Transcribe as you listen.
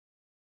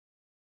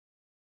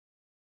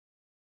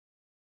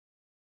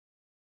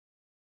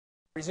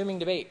Resuming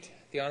debate,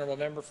 the honourable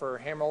member for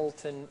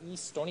Hamilton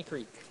East, Stony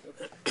Creek.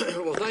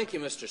 Well, thank you,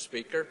 Mr.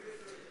 Speaker.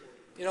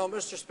 You know,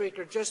 Mr.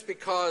 Speaker, just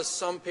because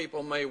some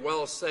people may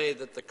well say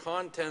that the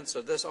contents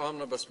of this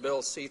omnibus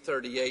bill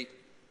C-38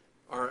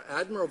 are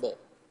admirable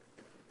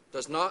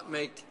does not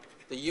make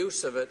the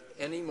use of it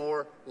any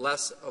more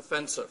less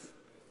offensive.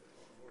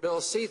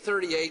 Bill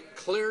C-38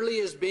 clearly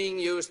is being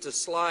used to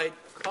slide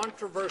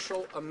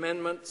controversial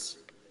amendments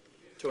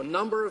to a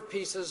number of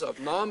pieces of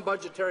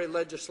non-budgetary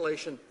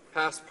legislation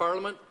past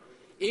Parliament.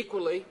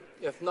 Equally,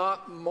 if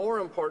not more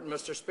important,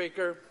 Mr.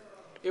 Speaker,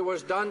 it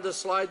was done to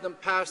slide them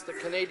past the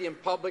Canadian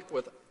public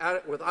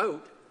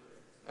without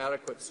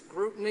adequate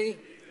scrutiny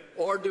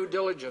or due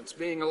diligence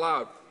being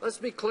allowed. Let's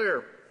be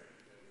clear.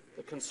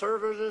 The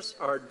Conservatives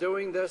are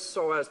doing this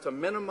so as to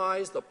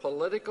minimize the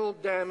political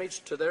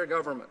damage to their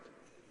government.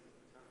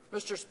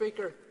 Mr.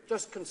 Speaker,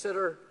 just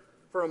consider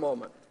for a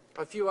moment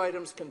a few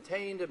items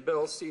contained in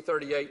Bill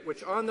C-38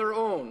 which on their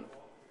own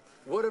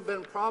would have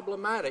been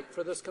problematic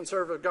for this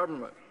Conservative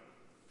government.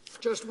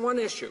 Just one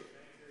issue,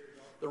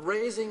 the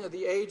raising of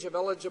the age of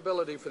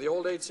eligibility for the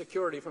old age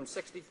security from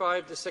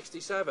 65 to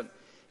 67.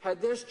 Had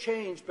this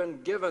change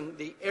been given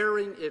the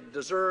airing it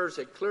deserves,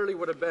 it clearly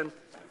would have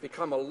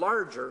become a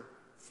larger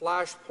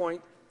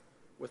flashpoint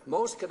with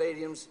most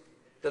Canadians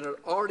than it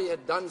already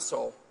had done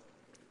so,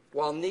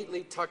 while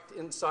neatly tucked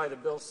inside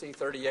of Bill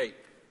C-38.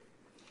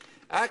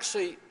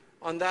 Actually,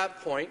 on that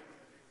point,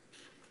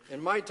 in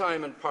my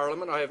time in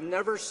Parliament, I have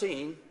never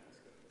seen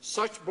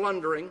such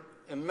blundering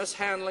and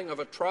mishandling of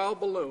a trial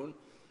balloon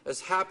as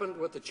happened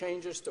with the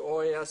changes to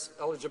OAS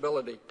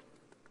eligibility.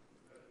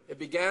 It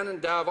began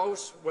in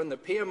Davos when the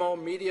PMO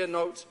media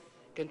notes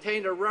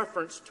contained a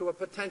reference to a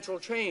potential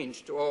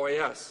change to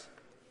OAS.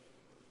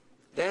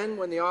 Then,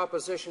 when the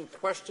opposition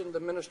questioned the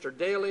minister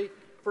daily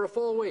for a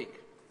full week,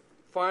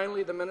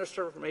 finally the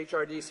minister from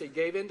HRDC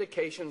gave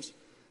indications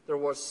there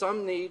was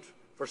some need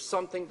for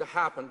something to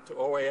happen to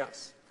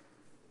OAS.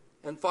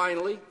 And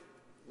finally,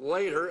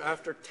 later,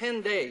 after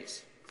 10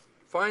 days,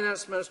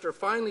 Finance Minister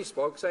finally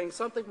spoke, saying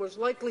something was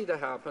likely to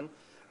happen,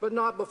 but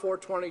not before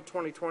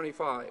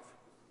 2025.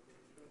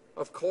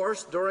 Of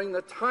course, during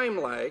the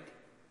time lag,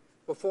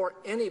 before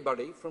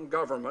anybody from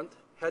government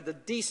had the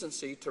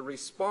decency to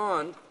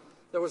respond,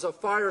 there was a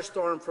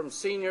firestorm from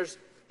seniors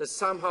that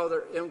somehow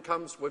their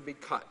incomes would be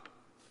cut.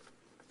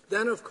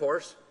 Then, of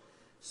course,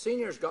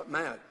 seniors got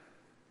mad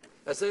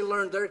as they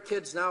learned their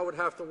kids now would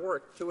have to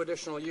work 2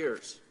 additional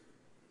years.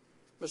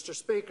 Mr.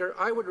 Speaker,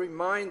 I would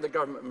remind the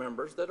government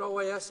members that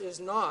OAS is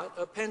not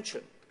a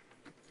pension.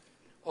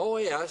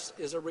 OAS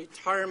is a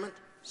retirement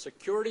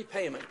security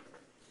payment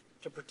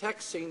to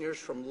protect seniors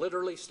from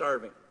literally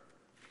starving.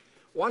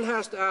 One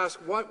has to ask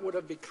what would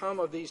have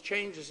become of these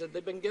changes had they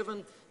been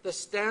given the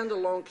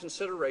standalone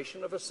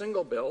consideration of a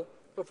single bill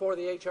before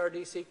the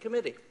HRDC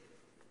committee.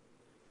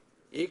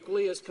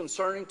 Equally as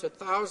concerning to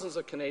thousands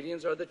of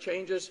Canadians are the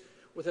changes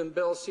within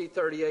Bill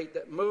C-38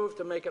 that move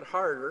to make it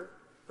harder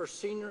for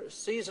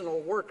seasonal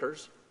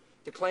workers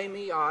to claim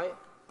EI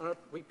on a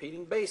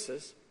repeating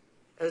basis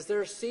as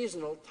their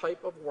seasonal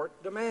type of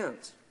work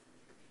demands.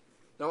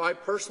 Now, I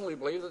personally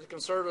believe that the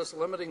Conservatives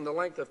limiting the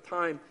length of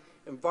time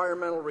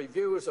environmental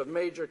reviews of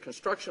major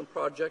construction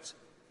projects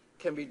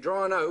can be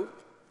drawn out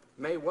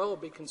may well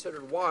be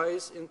considered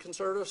wise in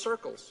Conservative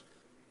circles.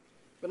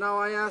 But now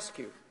I ask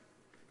you,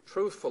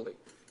 truthfully,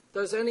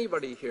 does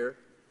anybody here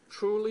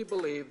truly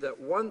believe that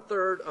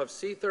 1/3 of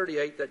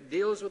C-38 that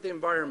deals with the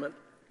environment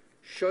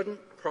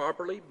shouldn't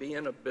properly be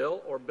in a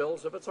bill or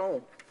bills of its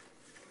own?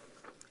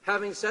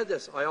 Having said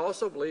this, I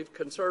also believe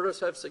Conservatives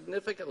have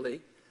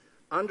significantly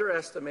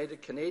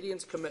underestimated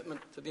Canadians'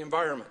 commitment to the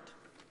environment.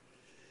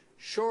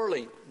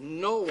 Surely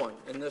no one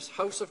in this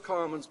House of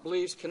Commons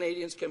believes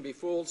Canadians can be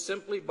fooled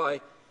simply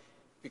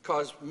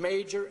because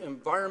major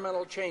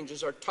environmental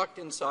changes are tucked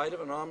inside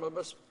of an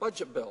omnibus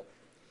budget bill.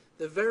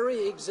 The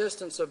very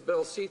existence of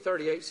Bill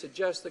C-38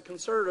 suggests that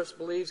Conservatives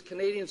believe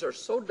Canadians are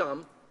so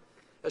dumb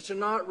as to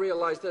not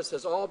realize this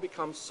has all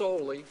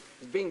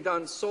being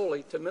done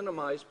solely to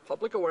minimize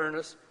public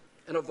awareness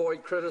and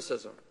avoid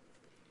criticism.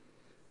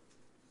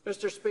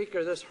 Mr.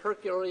 Speaker, this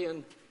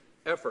Herculean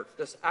effort,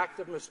 this act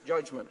of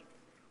misjudgment,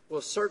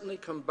 will certainly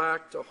come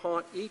back to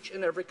haunt each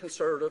and every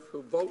Conservative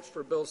who votes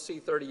for Bill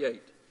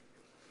C-38.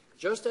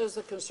 Just as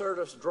the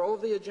Conservatives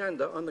drove the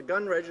agenda on the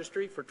gun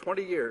registry for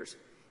 20 years,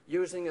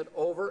 using it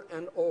over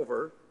and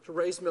over to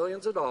raise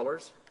millions of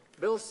dollars,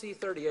 Bill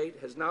C-38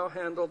 has now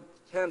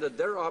handed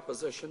their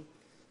opposition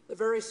the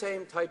very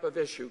same type of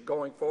issue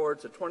going forward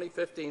to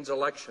 2015's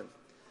election.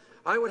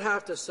 I would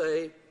have to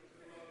say,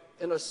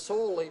 in a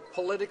solely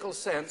political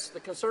sense, the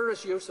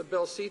Conservatives' use of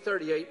Bill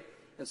C-38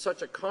 in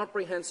such a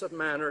comprehensive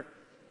manner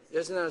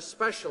is an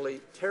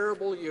especially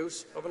terrible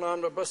use of an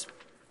omnibus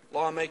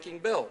lawmaking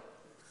bill.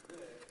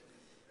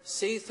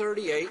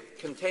 C-38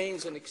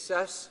 contains in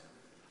excess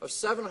of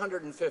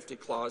 750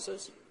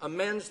 clauses,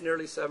 amends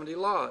nearly 70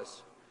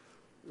 laws.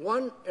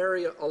 One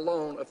area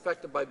alone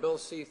affected by Bill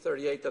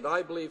C-38 that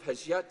I believe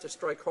has yet to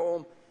strike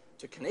home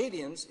to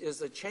Canadians is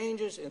the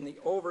changes in the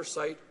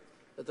oversight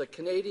of the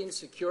Canadian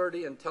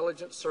Security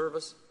Intelligence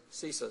Service,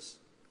 CSIS.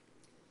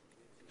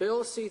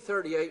 Bill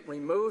C-38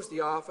 removes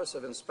the Office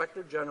of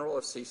Inspector General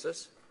of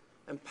CSIS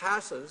and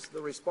passes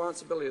the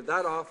responsibility of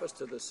that office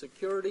to the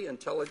Security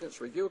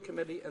Intelligence Review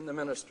Committee and the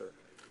Minister.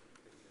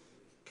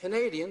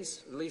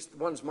 Canadians, at least the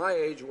ones my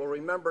age, will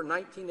remember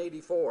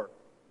 1984,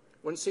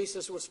 when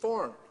CSIS was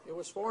formed. It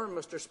was formed,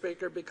 Mr.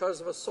 Speaker,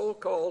 because of a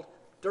so-called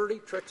dirty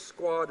trick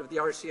squad of the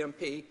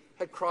RCMP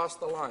had crossed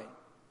the line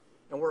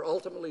and were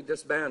ultimately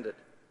disbanded.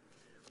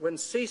 When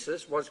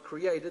CSIS was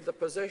created, the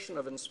position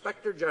of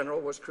Inspector General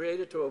was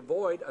created to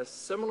avoid a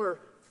similar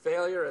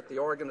failure at the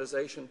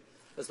organization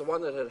as the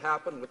one that had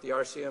happened with the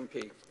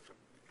RCMP.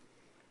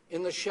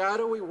 In the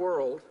shadowy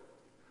world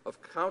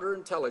of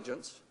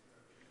counterintelligence,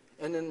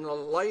 and in the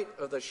light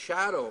of the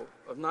shadow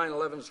of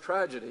 9/11's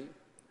tragedy,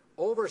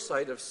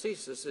 oversight of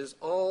CSIS is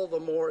all the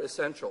more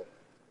essential.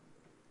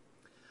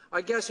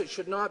 I guess it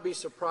should not be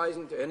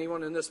surprising to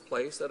anyone in this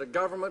place that a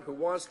government who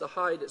wants to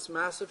hide its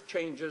massive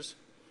changes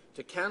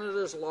to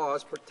Canada's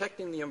laws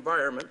protecting the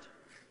environment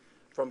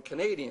from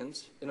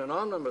Canadians in an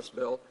omnibus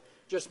bill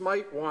just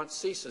might want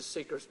CSIS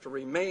secrets to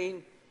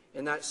remain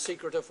in that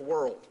secretive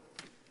world.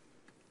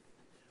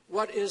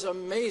 What is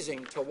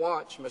amazing to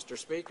watch, Mr.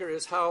 Speaker,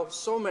 is how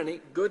so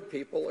many good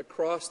people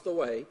across the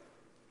way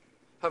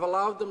have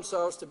allowed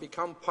themselves to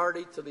become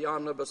party to the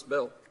omnibus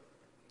bill.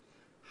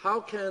 How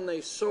can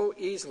they so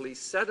easily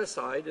set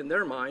aside in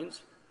their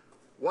minds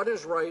what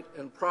is right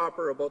and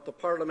proper about the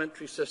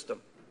parliamentary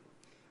system?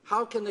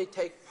 How can they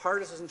take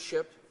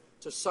partisanship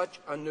to such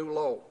a new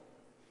low?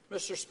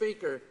 Mr.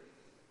 Speaker,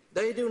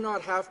 they do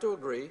not have to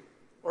agree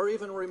or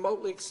even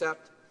remotely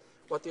accept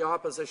what the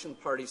opposition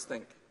parties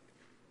think.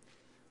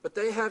 But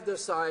they have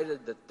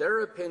decided that their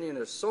opinion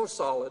is so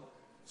solid,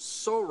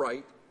 so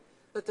right,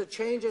 that the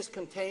changes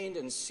contained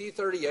in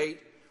C-38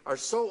 are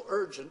so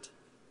urgent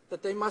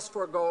that they must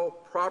forego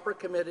proper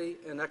committee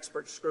and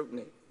expert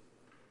scrutiny.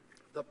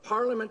 The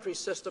parliamentary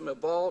system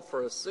evolved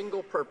for a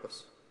single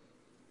purpose,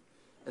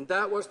 and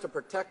that was to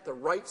protect the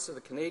rights of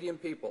the Canadian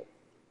people,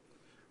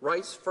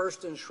 rights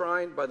first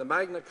enshrined by the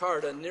Magna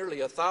Carta nearly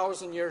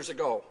 1,000 years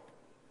ago.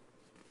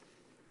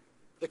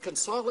 The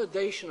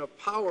consolidation of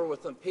power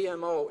within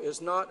PMO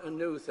is not a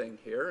new thing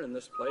here in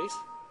this place.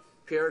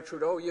 Pierre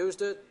Trudeau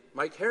used it.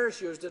 Mike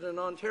Harris used it in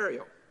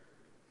Ontario.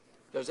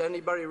 Does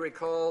anybody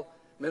recall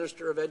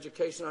Minister of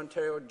Education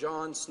Ontario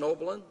John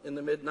Snowblin in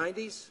the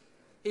mid-90s?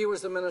 He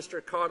was the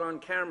minister caught on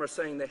camera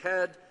saying they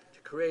had to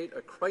create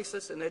a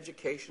crisis in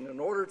education in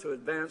order to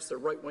advance their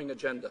right-wing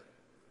agenda.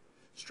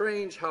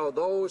 Strange how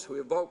those who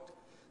evoked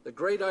the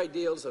great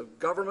ideals of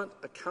government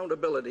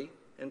accountability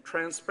and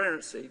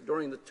transparency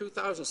during the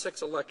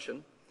 2006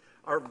 election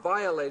are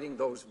violating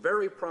those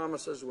very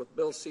promises with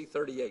Bill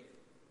C-38.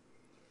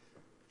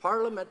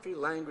 Parliamentary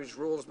language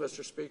rules,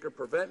 Mr. Speaker,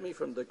 prevent me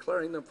from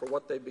declaring them for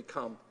what they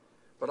become.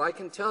 But I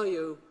can tell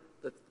you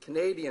that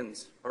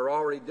Canadians are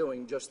already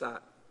doing just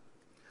that.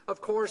 Of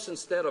course,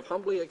 instead of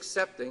humbly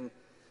accepting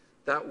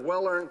that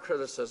well-earned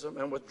criticism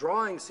and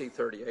withdrawing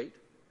C-38,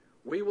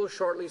 we will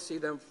shortly see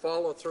them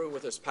follow through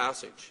with this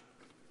passage,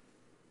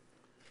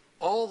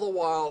 all the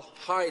while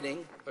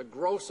hiding a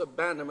gross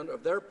abandonment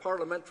of their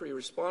parliamentary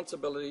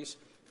responsibilities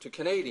to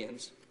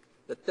Canadians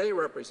that they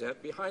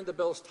represent behind the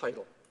bill's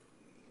title,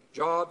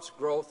 Jobs,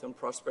 Growth and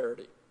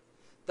Prosperity.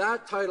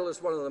 That title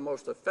is one of the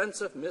most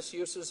offensive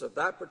misuses of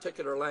that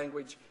particular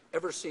language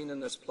ever seen in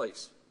this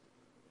place.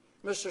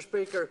 Mr.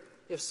 Speaker,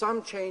 if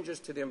some changes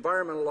to the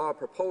environmental law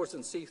proposed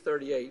in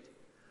C-38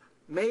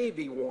 may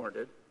be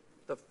warranted,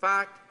 the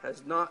fact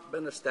has not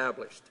been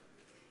established.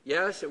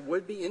 Yes, it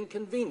would be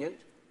inconvenient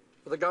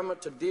for the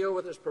government to deal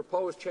with its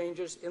proposed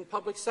changes in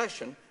public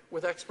session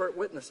with expert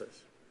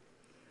witnesses.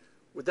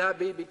 Would that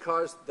be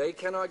because they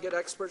cannot get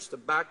experts to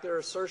back their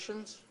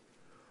assertions?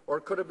 Or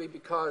could it be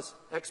because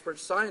expert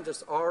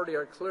scientists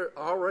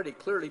already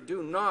clearly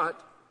do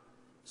not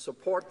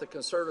support the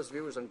Conservatives'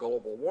 views on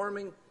global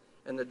warming,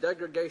 and the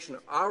degradation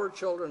of our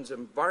children's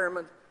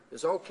environment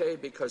is okay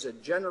because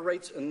it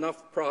generates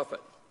enough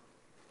profit?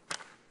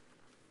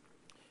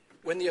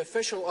 When the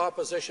official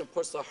opposition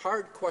puts the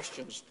hard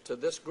questions to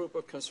this group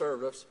of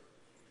Conservatives,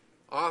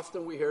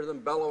 often we hear them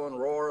bellow and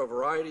roar a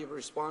variety of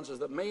responses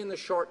that may in the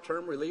short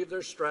term relieve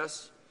their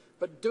stress,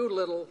 but do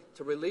little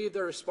to relieve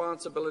their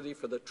responsibility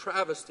for the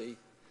travesty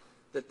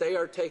that they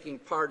are taking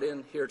part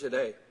in here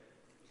today.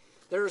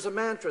 There is a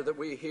mantra that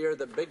we hear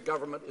that big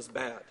government is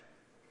bad,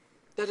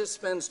 that it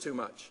spends too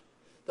much,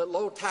 that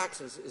low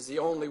taxes is the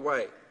only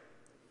way.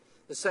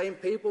 The same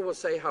people will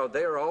say how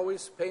they are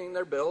always paying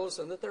their bills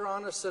and that they're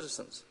honest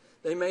citizens.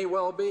 They may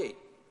well be,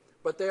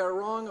 but they are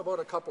wrong about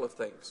a couple of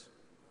things.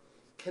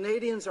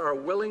 Canadians are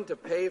willing to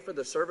pay for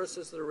the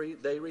services that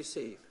they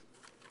receive.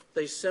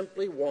 They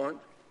simply want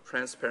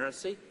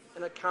transparency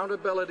and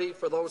accountability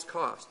for those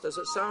costs. Does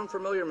it sound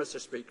familiar, Mr.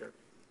 Speaker?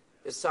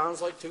 It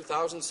sounds like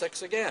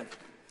 2006 again.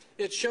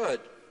 It should.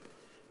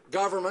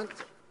 Government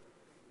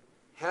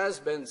has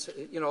been,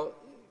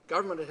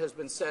 government has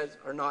been said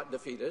are not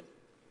defeated.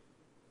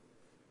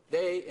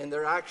 They, in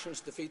their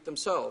actions, defeat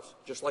themselves,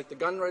 just like the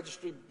gun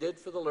registry did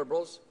for the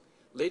Liberals,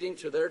 leading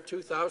to their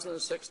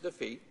 2006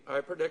 defeat,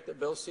 I predict that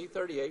Bill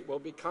C-38 will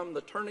become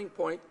the turning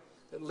point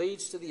that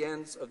leads to the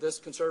ends of this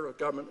Conservative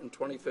government in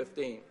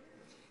 2015.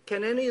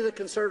 Can any of the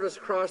Conservatives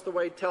across the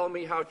way tell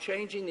me how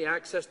changing the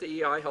access to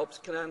EI helps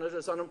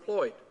Canada's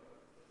unemployed?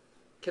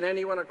 Can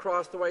anyone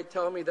across the way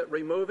tell me that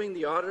removing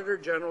the Auditor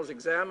General's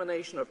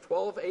examination of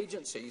 12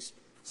 agencies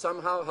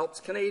somehow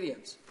helps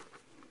Canadians?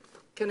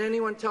 Can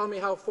anyone tell me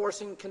how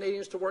forcing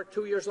Canadians to work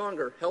 2 years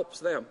longer helps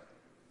them?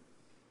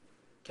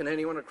 Can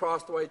anyone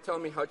across the way tell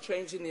me how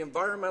changing the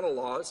environmental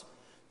laws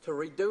to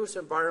reduce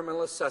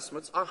environmental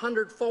assessments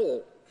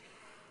 100-fold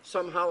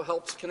somehow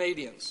helps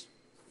Canadians?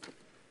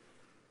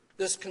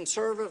 This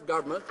Conservative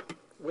government,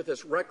 with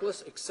its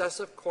reckless,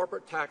 excessive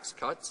corporate tax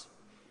cuts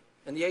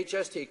and the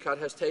HST cut,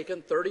 has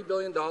taken $30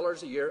 billion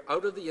a year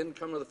out of the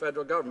income of the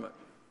federal government.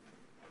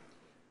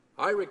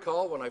 I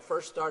recall when I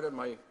first started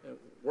my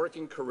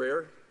working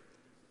career,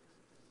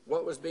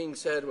 what was being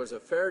said was a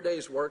fair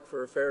day's work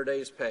for a fair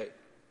day's pay.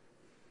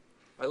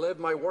 I lived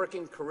my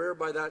working career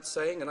by that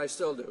saying, and I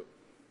still do.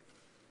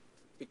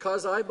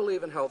 Because I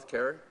believe in health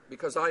care,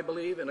 because I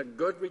believe in a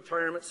good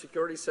retirement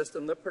security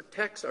system that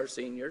protects our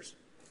seniors,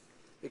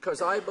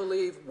 because I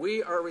believe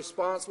we are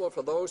responsible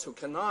for those who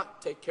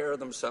cannot take care of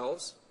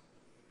themselves,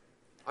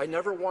 I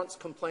never once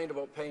complained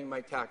about paying my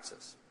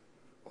taxes.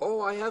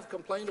 Oh, I have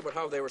complained about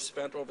how they were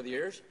spent over the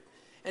years.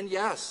 And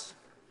yes,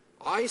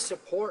 I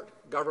support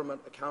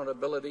government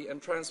accountability and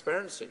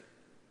transparency.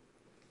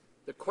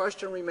 The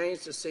question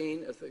remains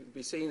to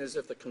be seen as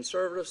if the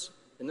Conservatives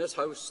in this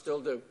House still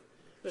do.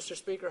 Mr.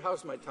 Speaker,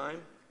 how's my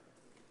time?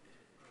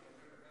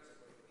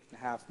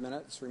 Half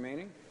minutes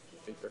remaining.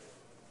 Speaker.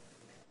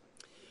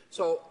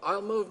 So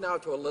I'll move now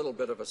to a little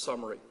bit of a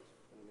summary.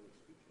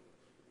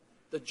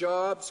 The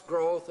Jobs,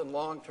 Growth and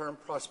Long-Term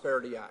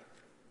Prosperity Act,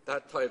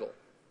 that title.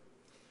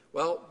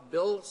 Well,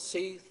 Bill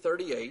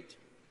C-38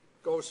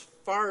 goes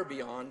far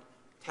beyond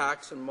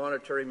tax and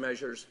monetary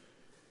measures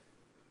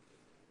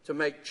to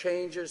make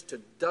changes to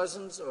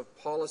dozens of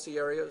policy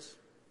areas,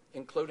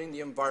 including the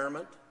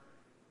environment,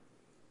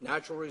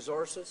 natural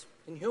resources,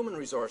 and human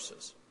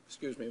resources.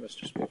 Excuse me,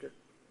 Mr. Speaker.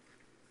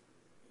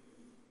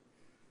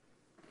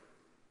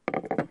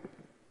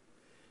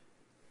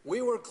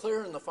 We were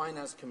clear in the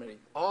Finance Committee,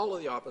 all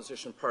of the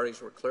opposition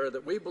parties were clear,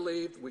 that we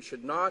believed we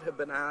should not have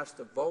been asked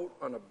to vote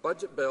on a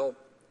budget bill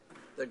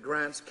that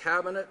grants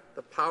Cabinet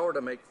the power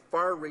to make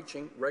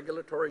far-reaching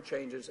regulatory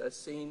changes as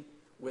seen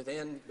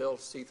within Bill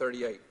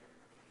C-38.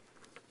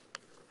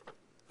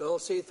 Bill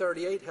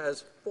C-38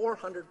 has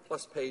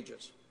 400-plus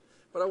pages,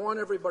 but I want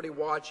everybody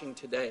watching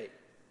today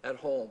at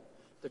home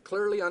to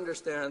clearly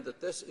understand that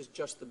this is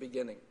just the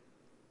beginning.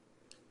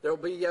 There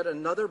will be yet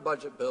another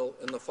budget bill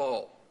in the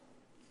fall.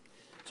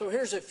 So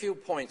here's a few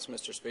points,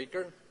 Mr.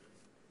 Speaker.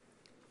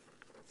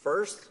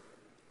 First,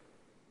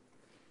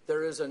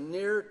 there is a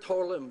near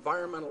total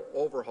environmental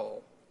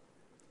overhaul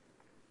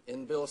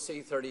in Bill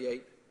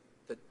C-38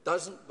 that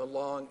doesn't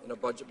belong in a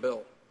budget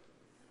bill.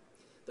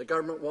 The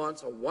government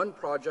wants a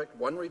one-project,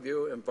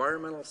 one-review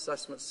environmental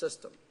assessment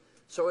system,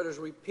 so it is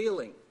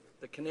repealing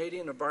the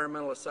Canadian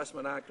Environmental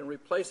Assessment Act and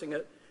replacing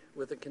it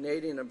with the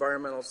Canadian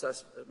Environmental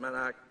Assessment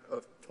Act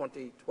of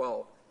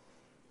 2012.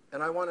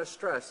 And I want to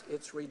stress,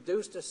 it's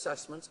reduced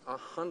assessments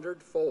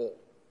 100-fold.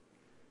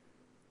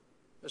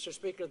 Mr.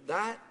 Speaker,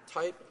 that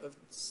type of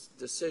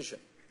decision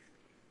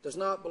does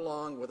not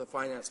belong with a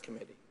Finance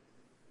Committee.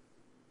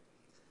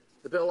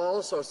 The bill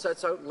also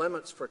sets out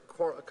limits for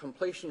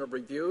completion of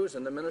reviews,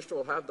 and the minister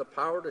will have the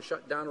power to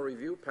shut down a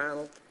review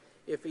panel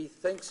if he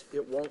thinks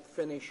it won't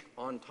finish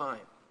on time.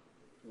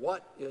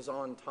 What is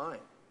on time?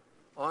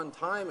 On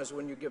time is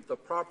when you give the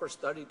proper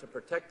study to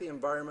protect the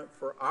environment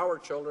for our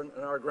children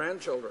and our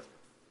grandchildren.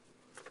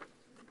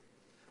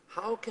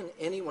 How can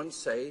anyone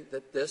say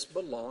that this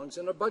belongs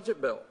in a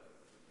budget bill?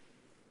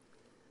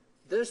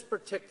 This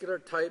particular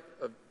type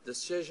of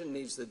decision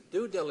needs the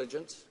due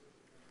diligence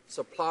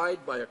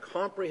supplied by a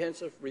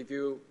comprehensive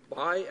review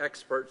by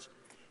experts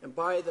and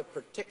by the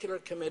particular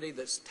committee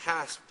that's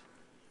tasked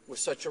with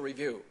such a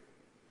review.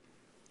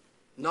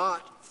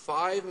 Not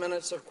 5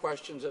 minutes of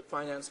questions at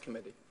Finance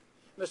Committee.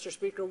 Mr.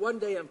 Speaker, one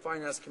day in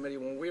Finance Committee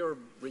when we were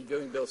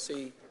reviewing Bill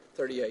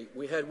C-38,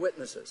 we had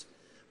witnesses.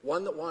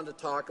 One that wanted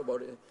to talk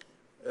about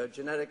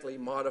genetically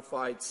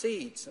modified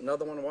seeds.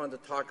 Another one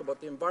wanted to talk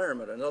about the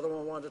environment. Another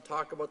one wanted to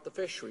talk about the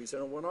fisheries.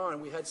 And it went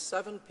on. We had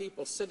 7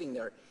 people sitting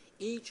there.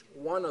 Each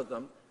one of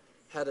them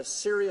had a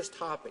serious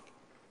topic.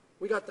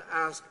 We got to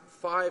ask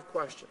 5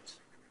 questions.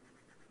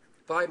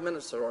 5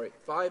 minutes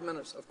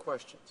of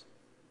questions.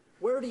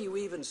 Where do you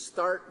even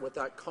start with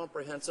that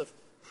comprehensive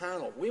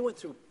panel? We went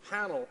through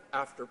panel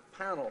after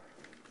panel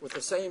with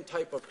the same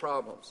type of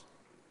problems.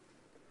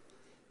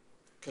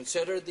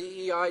 Consider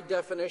the EI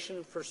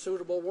definition for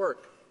suitable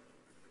work.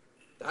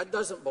 That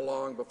doesn't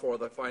belong before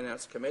the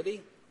Finance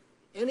Committee.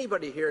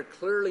 Anybody here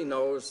clearly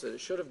knows that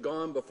it should have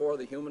gone before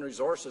the Human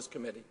Resources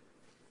Committee.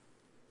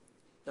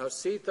 Now,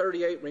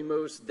 C-38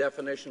 removes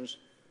definitions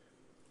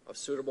of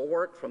suitable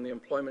work from the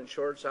Employment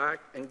Insurance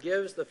Act and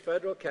gives the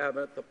federal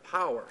cabinet the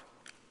power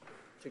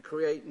to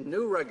create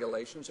new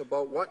regulations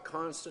about what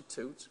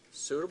constitutes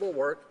suitable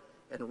work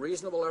and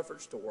reasonable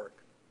efforts to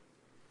work.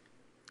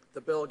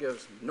 The bill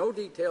gives no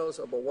details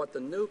about what the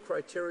new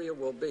criteria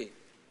will be.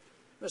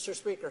 Mr.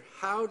 Speaker,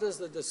 how does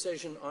the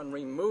decision on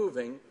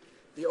removing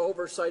the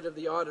oversight of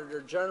the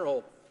Auditor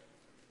General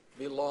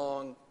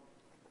belong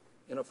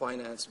in a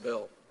finance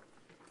bill?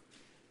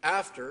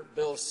 After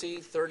Bill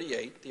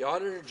C-38, the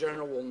Auditor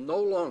General will no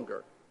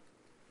longer,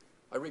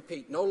 I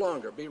repeat, no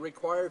longer be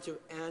required to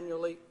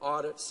annually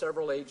audit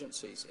several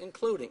agencies,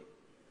 including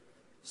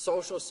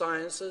Social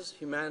Sciences,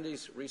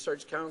 Humanities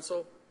Research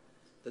Council,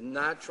 the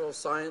Natural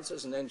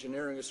Sciences and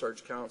Engineering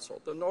Research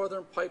Council, the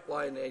Northern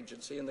Pipeline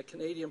Agency, and the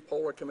Canadian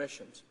Polar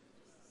Commissions.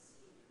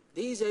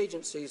 These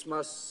agencies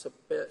must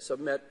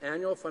submit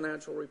annual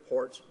financial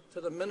reports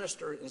to the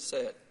Minister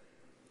instead.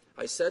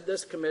 I said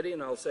this committee,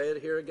 and I'll say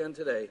it here again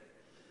today.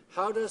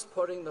 How does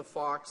putting the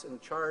fox in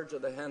charge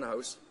of the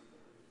henhouse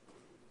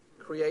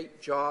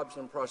create jobs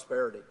and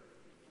prosperity?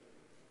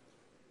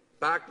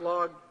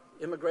 Backlogged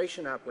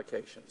immigration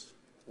applications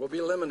will be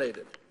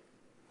eliminated.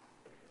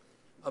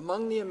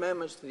 Among the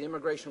amendments to the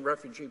Immigration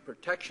Refugee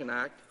Protection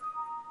Act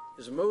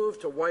is a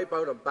move to wipe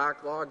out a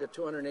backlog of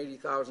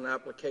 280,000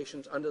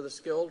 applications under the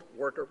Skilled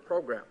Worker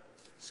Program.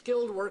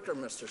 Skilled worker,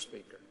 Mr.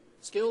 Speaker.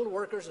 Skilled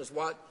workers is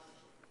what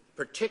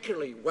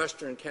particularly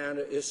Western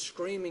Canada is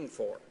screaming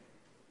for.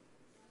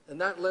 And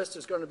that list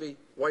is going to be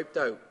wiped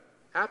out.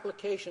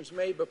 Applications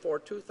made before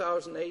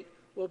 2008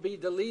 will be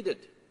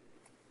deleted.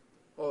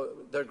 Oh,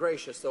 they're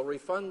gracious. They'll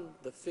refund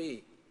the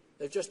fee.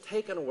 They've just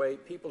taken away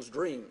people's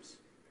dreams.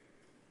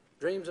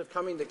 Dreams of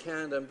coming to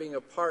Canada and being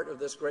a part of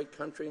this great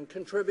country and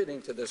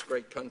contributing to this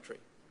great country.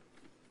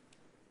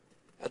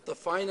 At the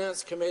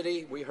Finance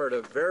Committee, we heard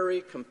a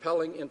very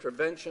compelling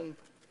intervention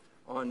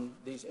on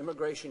these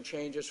immigration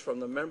changes from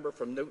the member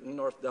from Newton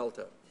North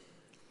Delta.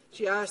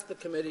 She asked the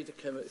committee to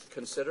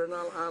consider, and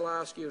I'll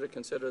ask you to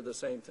consider the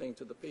same thing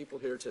to the people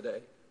here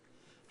today.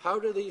 How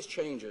do these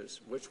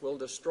changes, which will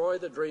destroy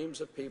the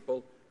dreams of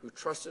people who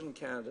trusted in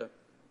Canada,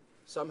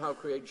 somehow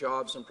create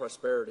jobs and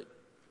prosperity?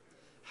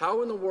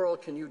 How in the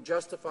world can you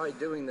justify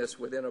doing this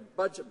within a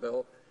budget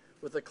bill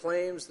with the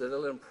claims that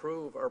it'll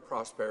improve our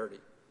prosperity?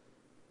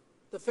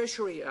 The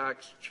Fishery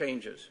Act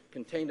changes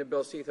contained in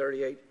Bill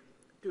C-38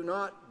 do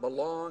not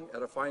belong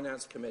at a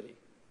Finance Committee.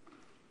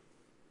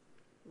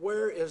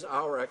 Where is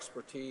our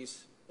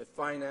expertise at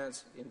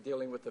Finance in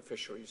dealing with the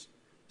fisheries?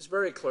 It's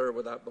very clear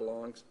where that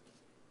belongs.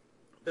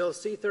 Bill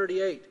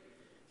C-38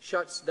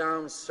 shuts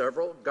down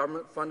several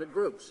government-funded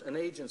groups and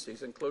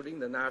agencies, including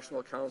the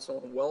National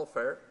Council on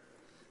Welfare,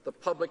 the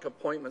Public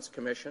Appointments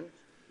Commission,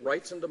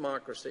 Rights and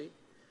Democracy,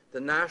 the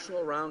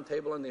National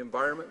Roundtable on the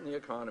Environment and the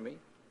Economy,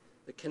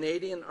 the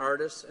Canadian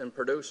Artists and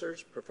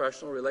Producers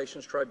Professional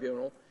Relations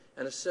Tribunal,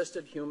 and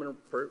Assisted Human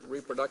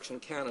Reproduction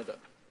Canada.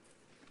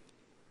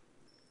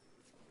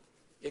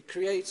 It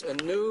creates a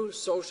new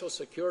Social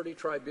Security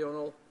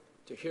Tribunal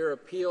to hear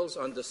appeals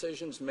on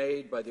decisions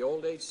made by the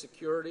Old Age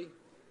Security,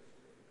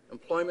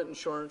 Employment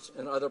Insurance,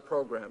 and other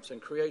programs,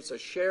 and creates a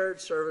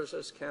Shared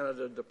Services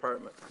Canada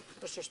Department.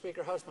 Mr.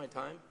 Speaker, how's my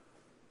time?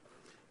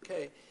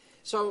 Okay.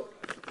 So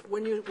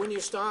when you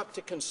stop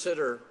to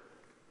consider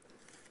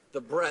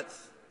the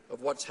breadth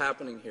of what's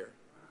happening here,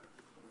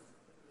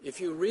 if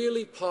you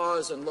really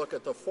pause and look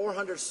at the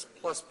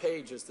 400-plus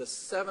pages, the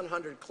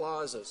 700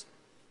 clauses,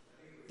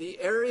 the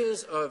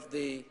areas of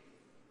the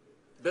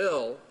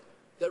bill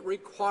that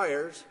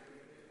requires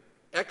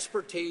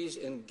expertise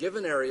in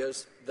given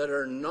areas that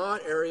are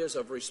not areas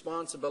of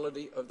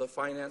responsibility of the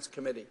Finance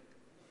Committee,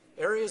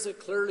 areas that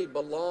clearly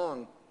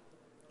belong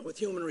with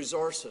Human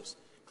Resources,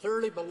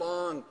 clearly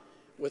belong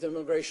with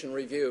Immigration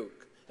Review,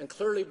 and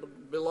clearly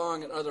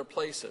belong in other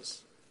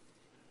places.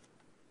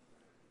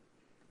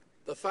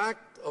 The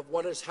fact of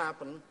what has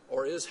happened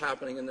or is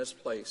happening in this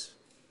place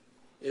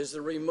is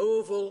the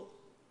removal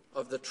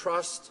of the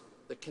trust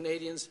the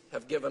Canadians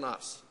have given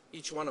us,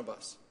 each one of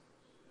us.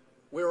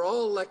 We're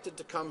all elected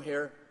to come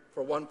here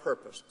for one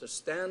purpose, to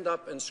stand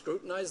up and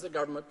scrutinize the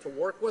government, to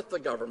work with the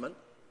government,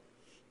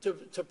 to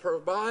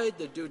provide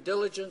the due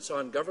diligence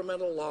on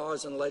governmental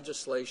laws and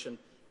legislation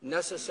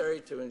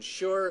necessary to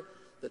ensure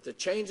that the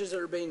changes that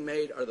are being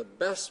made are the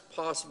best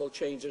possible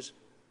changes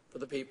for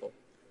the people.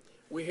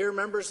 We hear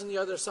members on the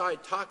other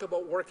side talk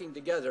about working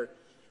together,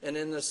 and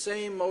in the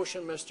same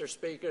motion, Mr.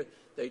 Speaker,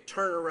 they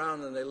turn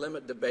around and they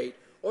limit debate,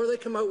 or they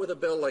come out with a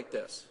bill like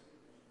this.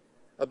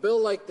 A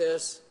bill like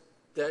this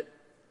that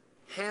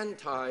hand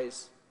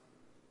ties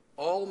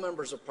all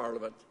members of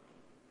Parliament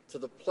to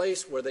the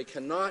place where they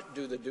cannot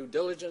do the due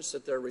diligence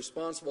that they're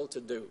responsible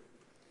to do.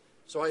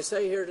 So I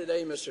say here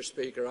today, Mr.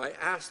 Speaker, I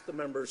ask the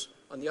members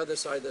on the other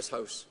side of this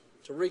House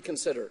to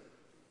reconsider.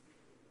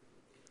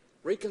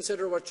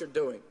 Reconsider what you're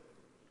doing.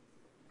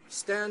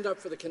 Stand up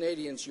for the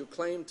Canadians you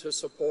claim to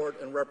support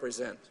and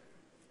represent,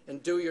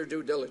 and do your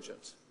due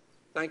diligence.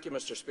 Thank you,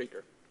 Mr.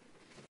 Speaker.